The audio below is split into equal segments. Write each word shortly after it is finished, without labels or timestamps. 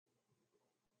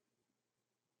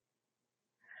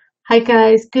Hi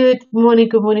guys, good morning,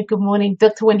 good morning, good morning.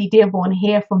 Dr. Wendy Dearborn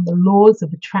here from the Laws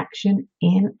of Attraction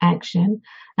in Action.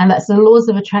 And that's the Laws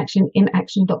of Attraction in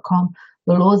Action.com,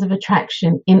 the Laws of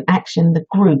Attraction in Action, the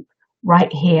group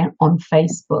right here on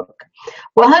Facebook.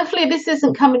 Well, hopefully this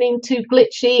isn't coming in too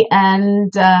glitchy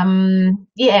and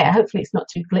yeah, hopefully it's not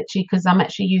too glitchy because I'm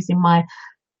actually using my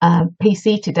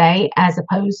PC today as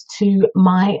opposed to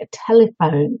my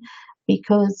telephone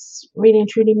because really and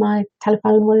truly my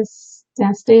telephone was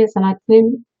downstairs and I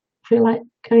didn't feel like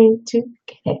going to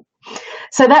get it.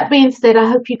 So that being said, I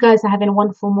hope you guys are having a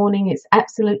wonderful morning. It's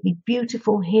absolutely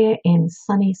beautiful here in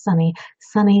sunny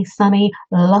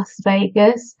Las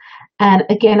Vegas. And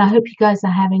again, I hope you guys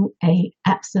are having a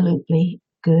absolutely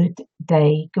good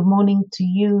day. Good morning to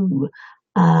you.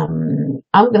 I'm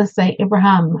going to say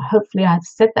Abraham. Hopefully I've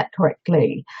said that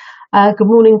correctly. Good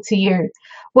morning to you.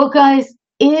 Well, guys,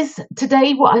 is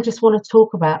today what I just want to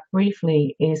talk about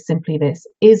briefly is simply this,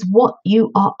 is what you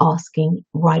are asking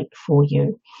right for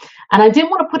you. And I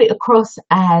didn't want to put it across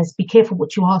as be careful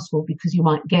what you ask for because you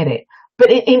might get it.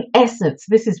 But in essence,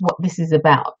 this is what this is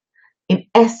about. In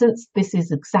essence, this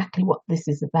is exactly what this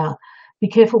is about. Be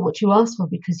careful what you ask for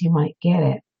because you might get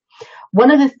it. One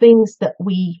of the things that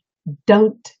we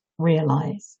don't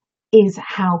realize is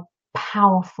how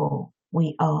powerful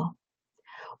we are.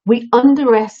 We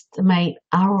underestimate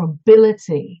our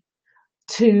ability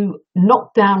to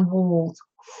knock down walls,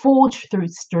 forge through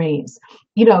streams,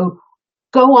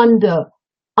 go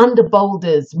under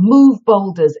boulders, move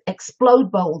boulders,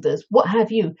 explode boulders, what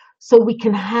have you, so we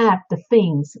can have the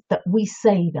things that we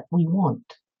say that we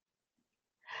want.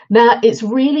 Now, it's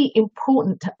really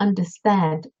important to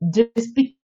understand just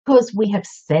because we have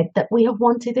said that we have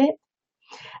wanted it,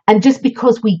 and just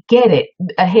because we get it,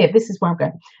 here, this is where I'm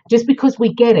going, just because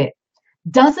we get it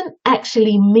doesn't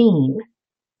actually mean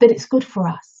that it's good for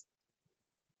us.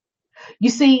 You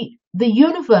see, the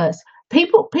universe,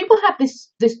 people have this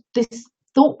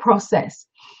thought process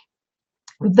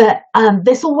that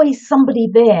there's always somebody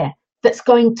there that's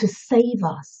going to save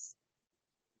us.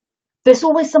 There's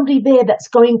always somebody there that's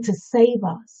going to save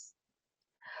us.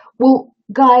 Well,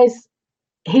 guys,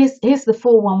 here's the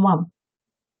 411.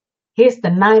 Here's the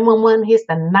 911. Here's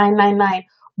the 999.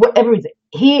 Whatever it is.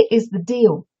 Here is the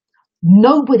deal.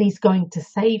 Nobody's going to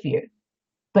save you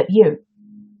but you.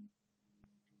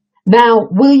 Now,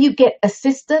 will you get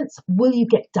assistance? Will you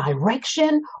get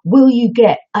direction? Will you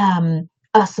get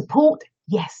support?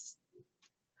 Yes.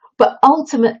 But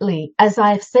ultimately, as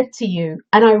I've said to you,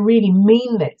 and I really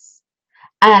mean this,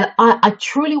 and I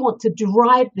truly want to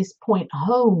drive this point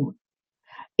home,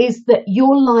 is that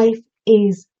your life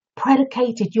is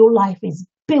predicated, your life is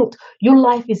built, your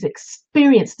life is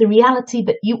experienced. The reality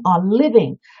that you are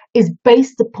living is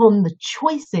based upon the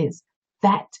choices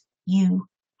that you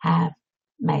have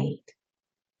made.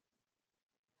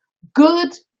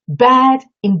 Good, bad,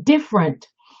 indifferent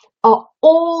are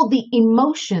all the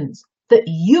emotions that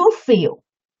you feel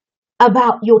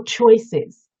about your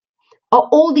choices, are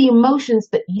all the emotions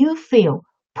that you feel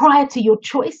prior to your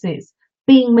choices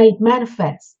being made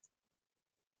manifest.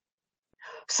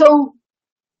 So,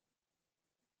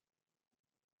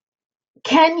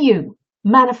 can you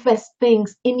manifest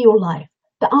things in your life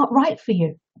that aren't right for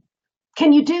you?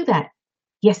 Can you do that?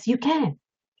 Yes, you can.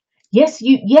 Yes,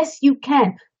 you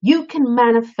can. You can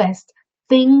manifest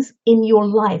things in your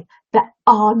life that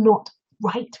are not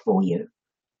right for you.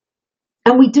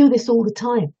 And we do this all the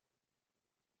time.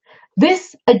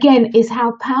 This, again, is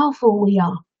how powerful we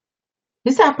are.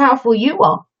 This is how powerful you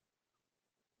are.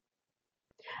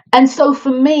 And so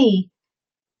for me,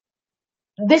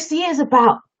 this year is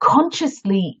about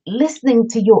consciously listening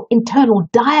to your internal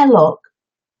dialogue.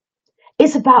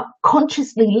 It's about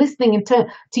consciously listening to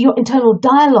your internal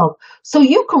dialogue so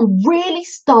you can really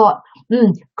start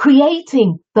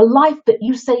creating the life that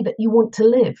you say that you want to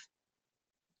live.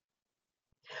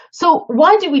 So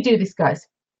why do we do this, guys?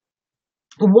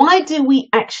 Why do we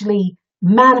actually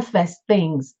manifest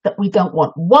things that we don't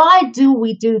want? Why do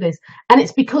we do this? And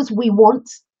it's because we want.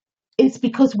 It's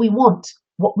because we want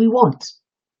what we want.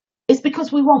 It's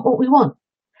because we want what we want.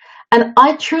 And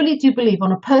I truly do believe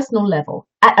on a personal level,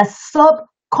 at a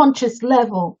subconscious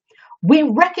level, we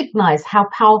recognize how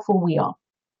powerful we are.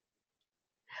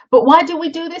 But why do we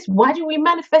do this? Why do we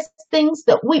manifest things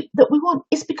that we want?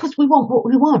 It's because we want what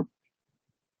we want.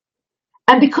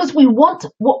 And because we want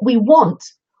what we want,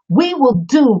 we will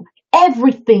do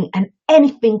everything and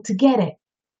anything to get it.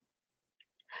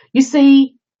 You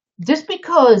see, just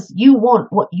because you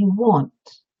want what you want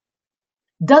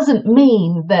doesn't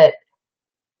mean that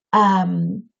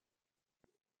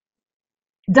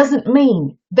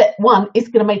one, it's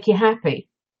going to make you happy.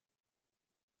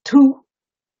 Two,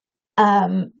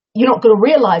 you're not going to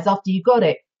realize after you got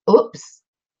it, oops,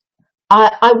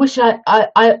 I wish I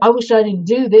wish I didn't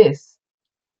do this.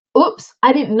 Oops,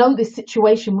 I didn't know this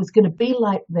situation was going to be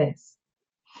like this.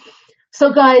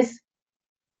 So guys,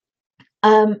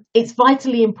 it's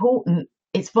vitally important.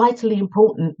 It's vitally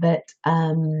important that,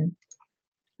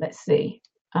 let's see,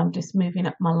 I'm just moving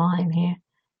up my line here.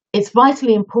 It's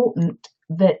vitally important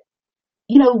that,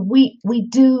 you know, we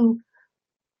do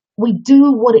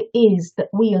what it is that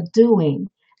we are doing,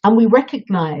 and we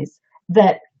recognize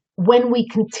that when we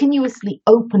continuously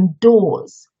open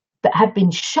doors that have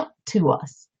been shut to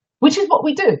us, which is what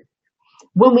we do,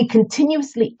 when we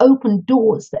continuously open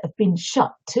doors that have been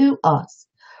shut to us,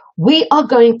 we are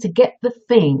going to get the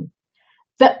thing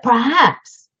that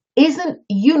perhaps isn't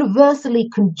universally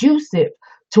conducive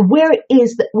to where it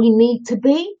is that we need to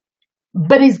be,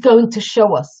 but is going to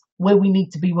show us where we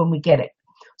need to be when we get it.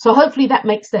 So hopefully that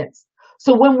makes sense.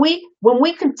 So when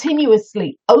we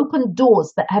continuously open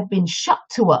doors that have been shut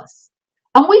to us,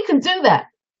 and we can do that.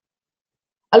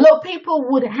 A lot of people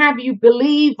would have you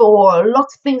believe, or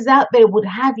lots of things out there would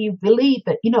have you believe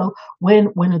that, you know,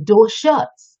 when a door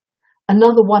shuts,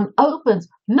 another one opens.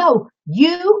 No,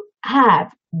 you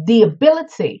have the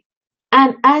ability,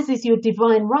 and as is your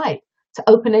divine right, to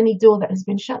open any door that has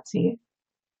been shut to you.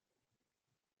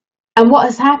 And what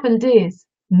has happened is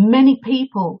many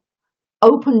people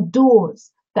open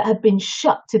doors that have been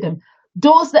shut to them,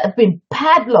 doors that have been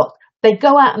padlocked. They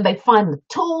go out and they find the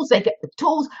tools, they get the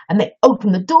tools, and they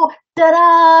open the door.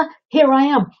 Ta-da! Here I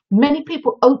am. Many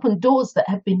people open doors that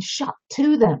have been shut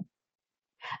to them.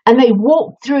 And they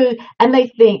walk through and they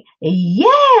think,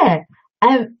 yeah.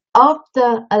 And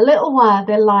after a little while,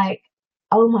 they're like,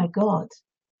 oh my God,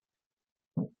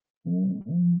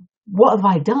 what have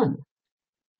I done?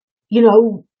 You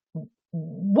know,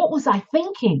 what was I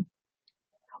thinking?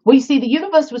 Well, you see, the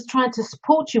universe was trying to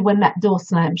support you when that door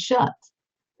slammed shut.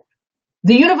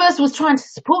 The universe was trying to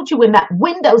support you when that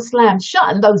window slammed shut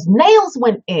and those nails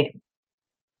went in.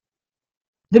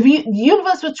 The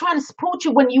universe was trying to support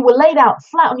you when you were laid out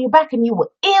flat on your back and you were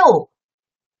ill,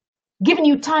 giving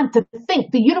you time to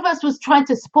think. The universe was trying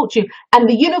to support you. And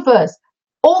the universe,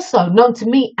 also known to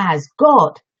me as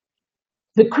God,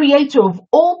 the creator of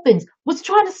all things, was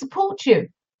trying to support you.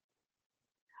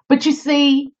 But you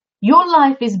see, your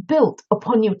life is built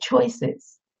upon your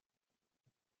choices.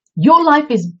 Your life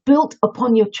is built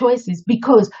upon your choices,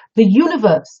 because the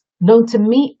universe, known to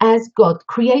me as God,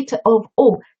 creator of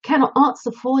all, cannot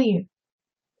answer for you.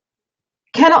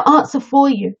 Cannot answer for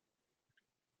you.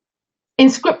 In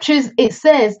scriptures, it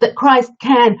says that Christ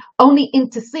can only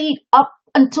intercede up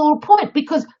until a point,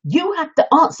 because you have to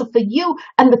answer for you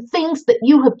and the things that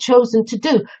you have chosen to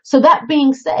do. So that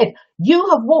being said, you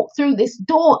have walked through this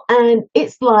door and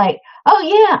it's like, oh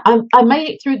yeah, I made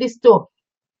it through this door.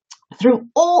 Through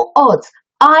all odds,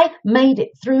 I made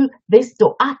it through this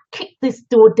door. I kicked this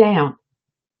door down.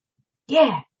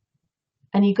 Yeah.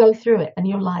 And you go through it and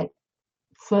you're like,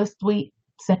 first week,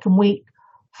 second week,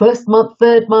 first month,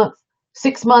 third month,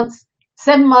 6 months,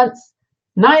 7 months,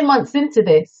 9 months into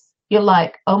this, you're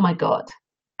like, oh my God,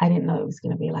 I didn't know it was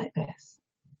going to be like this.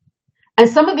 And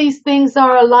some of these things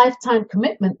are a lifetime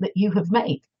commitment that you have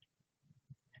made.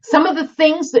 Some of the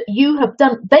things that you have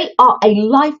done, they are a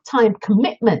lifetime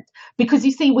commitment, because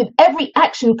you see, with every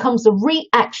action comes a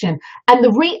reaction, and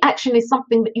the reaction is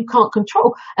something that you can't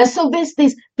control. And so there's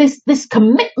this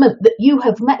commitment that you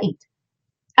have made,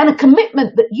 and a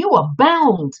commitment that you are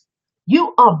bound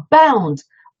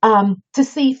to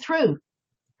see through.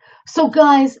 So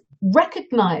guys,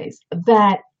 recognize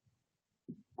that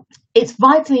it's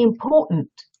vitally important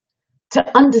to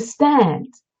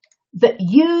understand that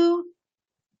you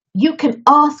can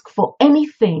ask for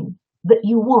anything that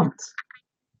you want.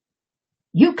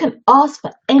 You can ask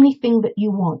for anything that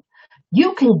you want.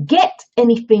 You can get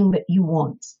anything that you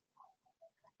want.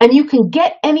 And you can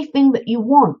get anything that you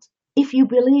want if you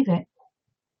believe it.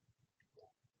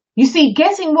 You see,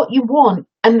 getting what you want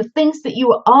and the things that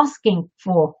you are asking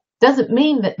for doesn't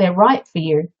mean that they're right for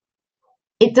you.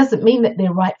 It doesn't mean that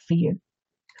they're right for you.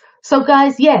 So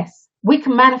guys, yes, we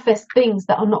can manifest things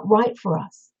that are not right for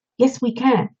us. Yes, we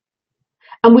can.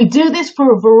 And we do this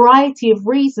for a variety of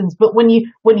reasons. But when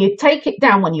you take it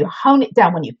down, when you hone it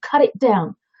down, when you cut it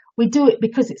down, we do it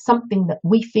because it's something that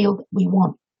we feel that we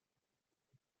want.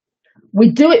 We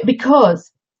do it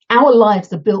because our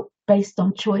lives are built based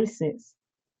on choices.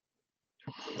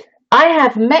 I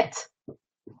have met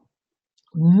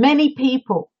many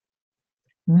people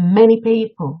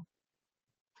who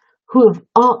have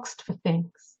asked for things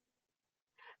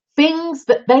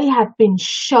that they have been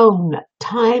shown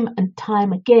time and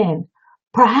time again,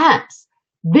 perhaps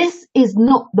This is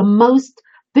not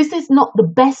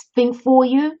the best thing for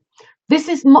you. This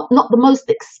is not the most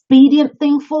expedient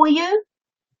thing for you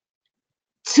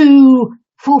to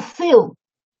fulfill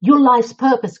your life's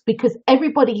purpose, because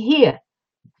everybody here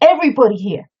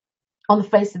on the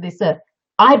face of this earth,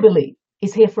 I believe,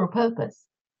 is here for a purpose.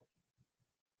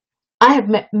 I have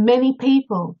met many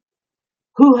people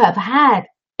who have had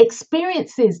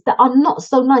experiences that are not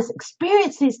so nice,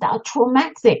 experiences that are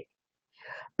traumatic,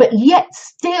 but yet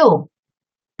still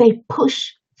they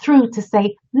push through to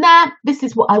say, nah, this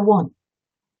is what I want.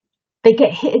 They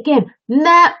get hit again.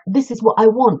 Nah, this is what I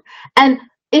want. And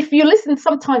if you listen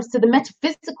sometimes to the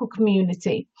metaphysical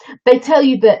community, they tell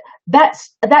you that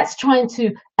that's trying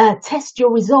to test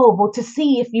your resolve, or to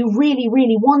see if you really,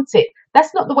 really want it.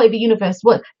 That's not the way the universe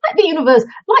works. Like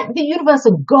the universe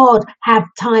and God have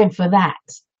time for that.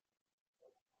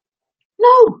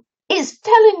 No, it's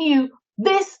telling you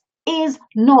this is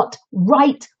not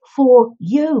right for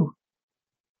you.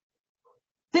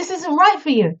 This isn't right for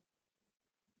you.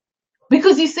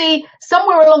 Because you see,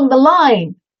 somewhere along the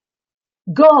line,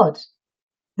 God,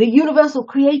 the universal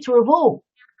creator of all,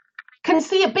 can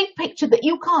see a big picture that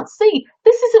you can't see.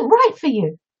 This isn't right for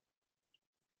you.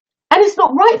 And it's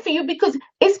not right for you because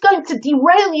it's going to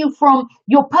derail you from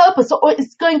your purpose, or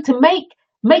it's going to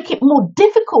make it more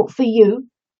difficult for you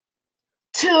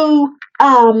to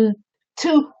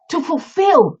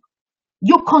fulfill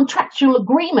your contractual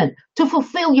agreement, to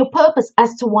fulfill your purpose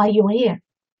as to why you're here.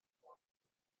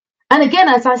 And again,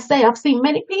 as I say, I've seen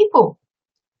many people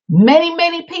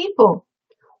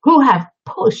who have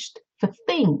pushed for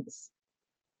things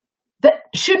that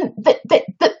shouldn't,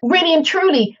 that really and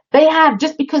truly they have,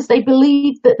 just because they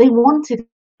believed that they wanted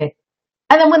it.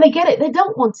 And then when they get it, they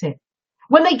don't want it.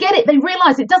 When they get it, they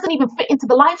realize it doesn't even fit into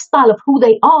the lifestyle of who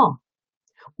they are.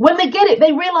 When they get it,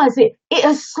 they realize it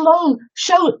has slowed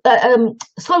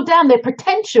down their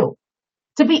potential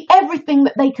to be everything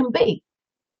that they can be.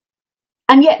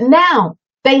 And yet now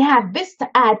they have this to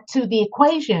add to the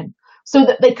equation so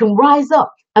that they can rise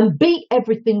up and be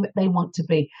everything that they want to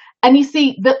be. And you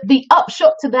see, the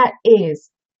upshot to that is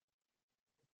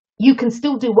you can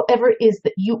still do whatever it is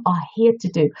that you are here to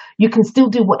do. You can still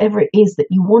do whatever it is that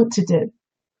you want to do.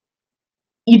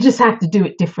 You just have to do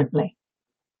it differently.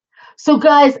 So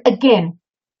guys, again,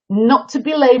 not to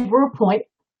belabor a point,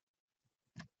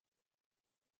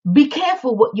 be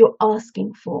careful what you're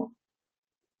asking for.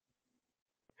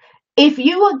 If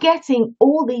you are getting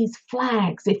all these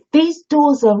flags, if these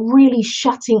doors are really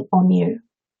shutting on you,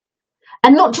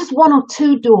 and not just one or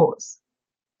two doors,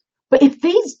 but if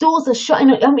these doors are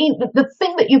shutting, I mean, the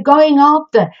thing that you're going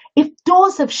after, if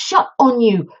doors have shut on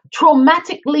you,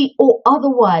 traumatically or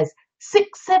otherwise,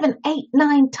 6, 7, 8,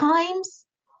 9 times,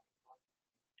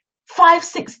 5,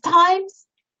 6 times,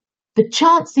 the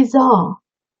chances are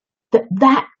that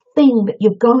that thing that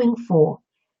you're going for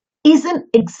isn't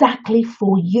exactly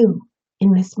for you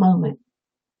in this moment.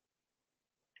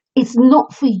 It's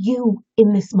not for you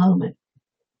in this moment.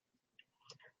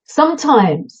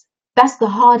 Sometimes that's the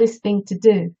hardest thing to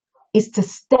do, is to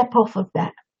step off of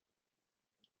that.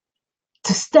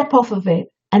 To step off of it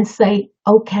and say,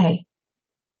 okay,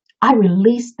 I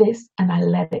release this and I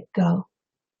let it go.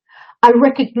 I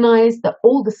recognize that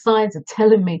all the signs are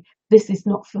telling me this is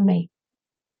not for me.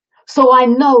 So I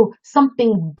know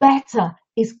something better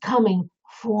is coming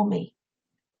for me.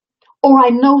 Or I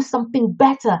know something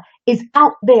better is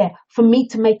out there for me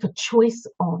to make a choice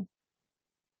on.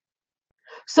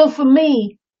 So for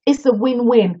me, it's a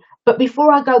win-win. But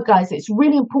before I go, guys, it's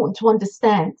really important to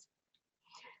understand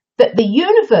that the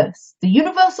universe, the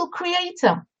universal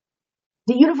creator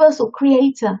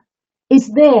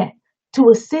is there to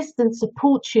assist and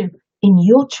support you in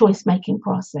your choice-making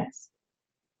process.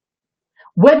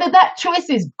 Whether that choice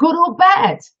is good or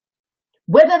bad,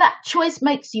 whether that choice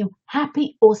makes you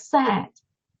happy or sad,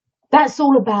 that's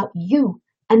all about you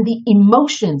and the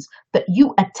emotions that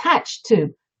you attach to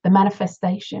the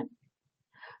manifestation.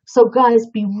 So guys,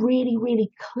 be really, really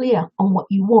clear on what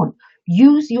you want.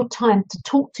 Use your time to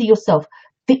talk to yourself.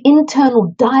 The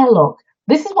internal dialogue.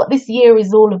 This is what this year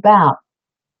is all about.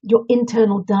 Your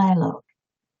internal dialogue.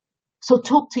 So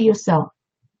talk to yourself.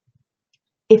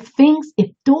 If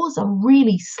doors are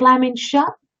really slamming shut,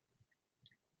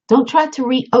 don't try to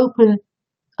reopen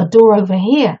a door over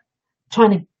here,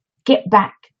 trying to get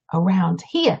back around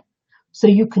here so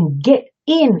you can get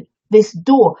in this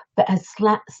door that has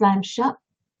slammed shut.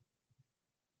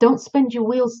 Don't spin your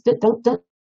wheels. Don't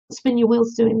spin your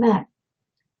wheels doing that.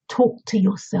 Talk to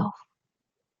yourself.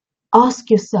 Ask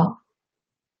yourself,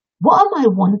 what am I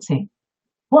wanting?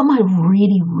 What am I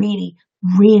really, really,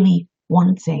 really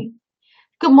wanting?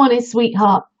 Good morning,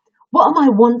 sweetheart. What am I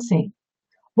wanting?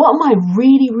 What am I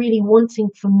really, really wanting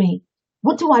for me?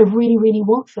 What do I really, really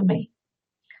want for me?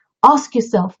 Ask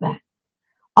yourself that.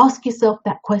 Ask yourself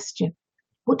that question.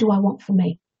 What do I want for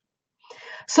me?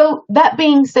 So that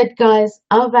being said, guys,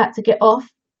 I'm about to get off.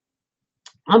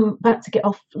 I'm about to get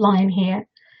offline here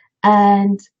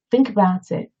and think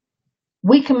about it.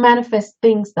 We can manifest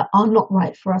things that are not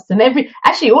right for us. And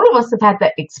actually, all of us have had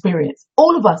that experience.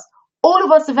 All of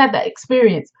us have had that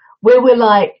experience where we're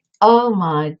like, oh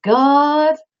my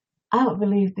God, I don't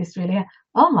believe this really.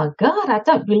 Oh my God, I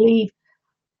don't believe,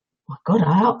 oh my God,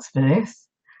 I asked for this.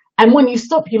 And when you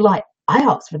stop, you're like, I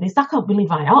asked for this. I can't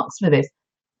believe I asked for this.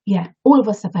 Yeah, all of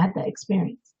us have had that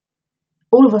experience.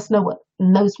 All of us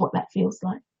knows what that feels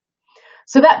like.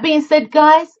 So that being said,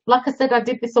 guys, like I said, I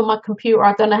did this on my computer.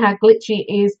 I don't know how glitchy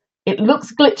it is. It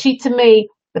looks glitchy to me,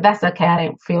 but that's okay. I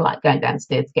don't feel like going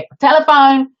downstairs to get my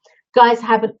telephone. Guys,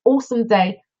 have an awesome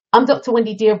day. I'm Dr.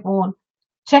 Wendy Dearborn.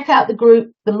 Check out the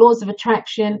group, The Laws of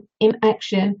Attraction in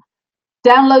Action.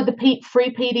 Download the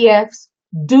free PDFs.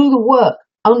 Do the work.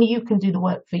 Only you can do the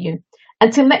work for you.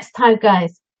 Until next time,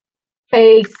 guys.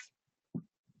 Peace.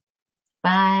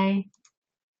 Bye.